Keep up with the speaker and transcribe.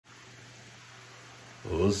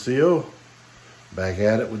We'll see you. Back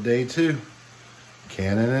at it with day 2.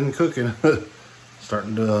 Canning and cooking.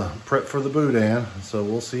 Starting to prep for the Boudin. So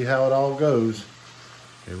we'll see how it all goes.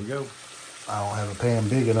 Here we go. I don't have a pan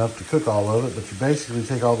big enough to cook all of it, but you basically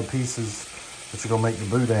take all the pieces that you're gonna make the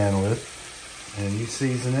Boudin with and you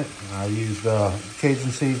season it. I used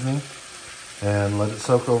Cajun seasoning and let it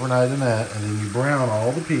soak overnight in that, and then you brown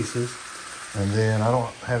all the pieces. And then I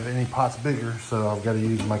don't have any pots bigger, so I've got to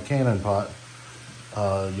use my cannon pot.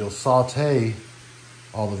 You'll saute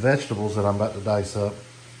all the vegetables that I'm about to dice up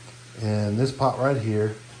in this pot right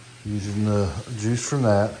here, using the juice from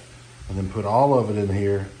that, and then put all of it in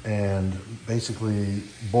here and basically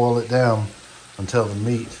boil it down until the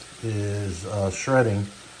meat is shredding.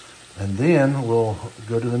 And then we'll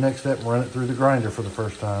go to the next step and run it through the grinder for the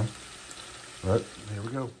first time. But here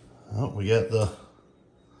we go. Oh, we got the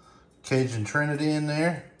Cajun Trinity in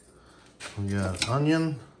there. We got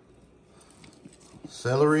onion,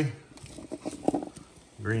 celery,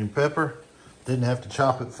 green pepper. Didn't have to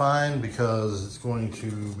chop it fine because it's going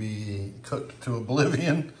to be cooked to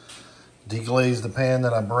oblivion. Deglaze the pan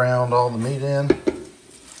that I browned all the meat in.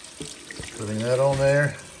 Putting that on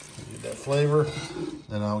there, get that flavor.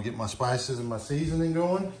 Then I'll get my spices and my seasoning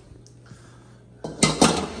going.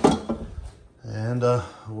 And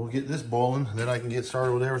we'll get this boiling, then I can get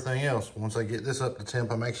started with everything else. Once I get this up to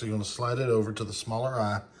temp, I'm actually going to slide it over to the smaller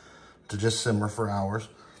eye to just simmer for hours.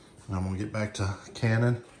 And I'm going to get back to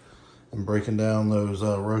canning and breaking down those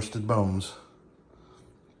roasted bones.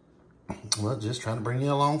 Well, just trying to bring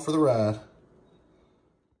you along for the ride.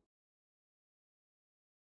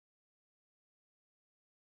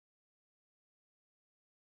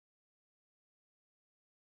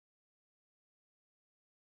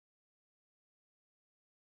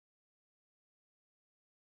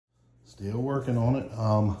 Still working on it.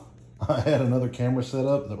 I had another camera set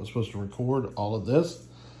up that was supposed to record all of this,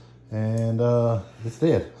 and it's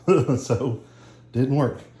dead. So didn't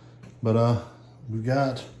work. But we've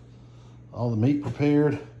got all the meat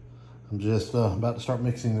prepared. I'm just about to start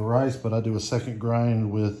mixing the rice, but I do a second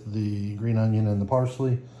grind with the green onion and the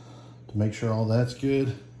parsley to make sure all that's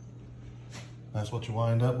good. That's what you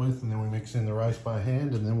wind up with, and then we mix in the rice by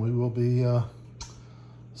hand, and then we will be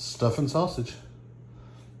stuffing sausage.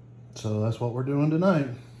 So that's what we're doing tonight.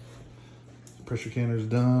 Pressure canner's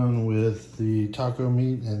done with the taco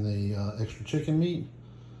meat and the extra chicken meat.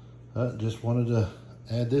 Just wanted to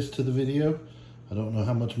add this to the video. I don't know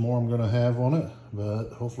how much more I'm gonna have on it,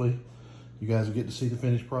 but hopefully you guys will get to see the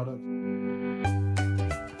finished product.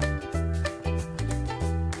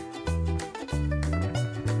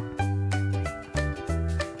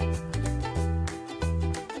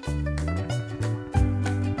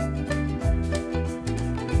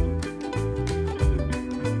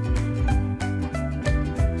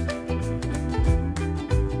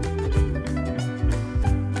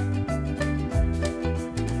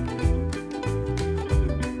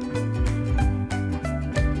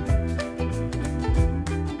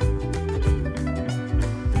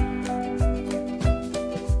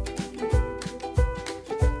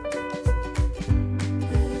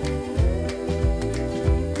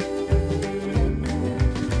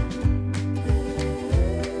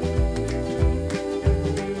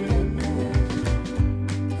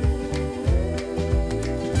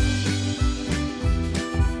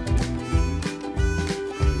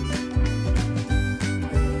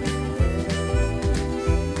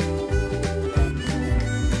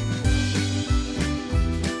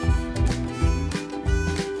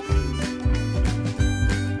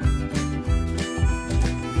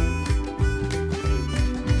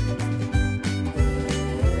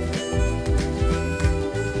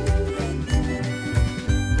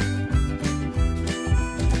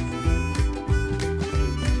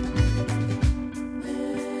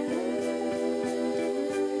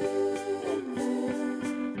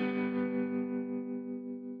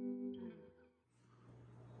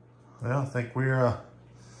 Well, I think we're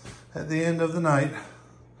at the end of the night.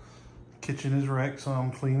 Kitchen is wrecked, so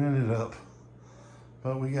I'm cleaning it up.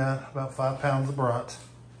 But we got about 5 pounds of brats.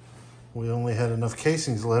 We only had enough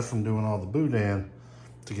casings left from doing all the Boudin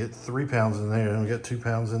to get 3 pounds in there, and we got 2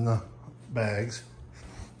 pounds in the bags.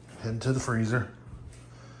 Heading to the freezer.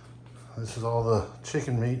 This is all the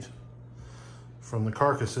chicken meat from the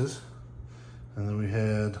carcasses. And then we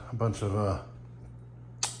had a bunch of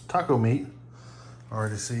taco meat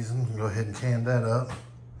already seasoned. We'll go ahead and can that up.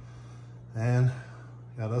 And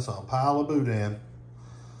got us a pile of Boudin.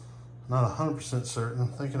 Not 100% certain.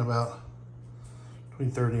 Thinking about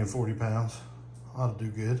between 30 and 40 pounds. Ought to do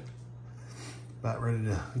good. About ready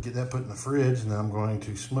to get that put in the fridge, and then I'm going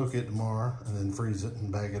to smoke it tomorrow and then freeze it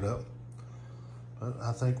and bag it up. But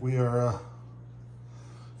I think we are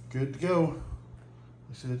good to go.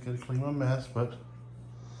 I said, gotta clean my mess, but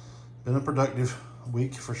been a productive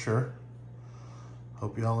week for sure.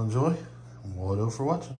 Hope y'all enjoy. Wodo for watching.